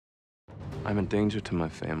I'm a danger to my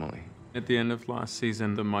family. At the end of last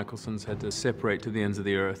season, the Michelsons had to separate to the ends of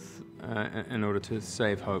the earth in order to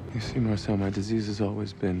save Hope. You see, Marcel, my disease has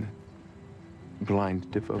always been blind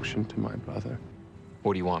devotion to my brother.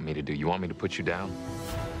 What do you want me to do? You want me to put you down?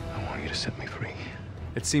 I want you to set me free.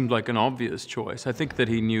 It seemed like an obvious choice. I think that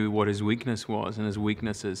he knew what his weakness was, and his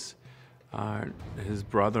weakness is his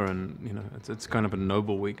brother, and you know, it's kind of a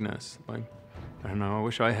noble weakness. Like, I don't know, I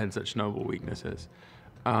wish I had such noble weaknesses.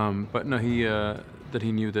 But no, that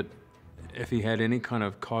he knew that if he had any kind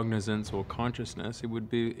of cognizance or consciousness, he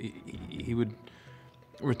would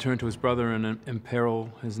return to his brother and imperil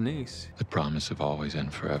his niece. The promise of always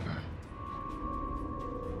and forever.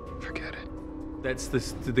 Forget it. That's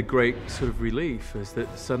the great sort of relief, is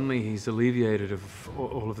that suddenly he's alleviated of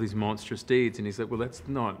all of these monstrous deeds, and he's like, well, that's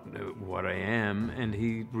not what I am, and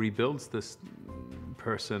he rebuilds this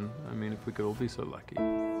person. I mean, if we could all be so lucky.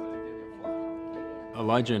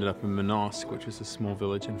 Elijah ended up in Manosque, which is a small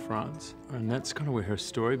village in France, and that's kind of where her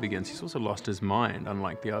story begins. He's also lost his mind,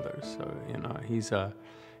 unlike the others, so, you know, he's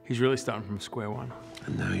really starting from square one.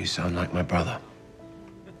 And now you sound like my brother.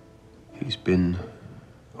 He's been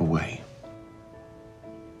away.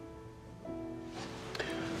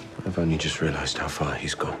 I've only just realized how far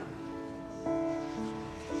he's gone.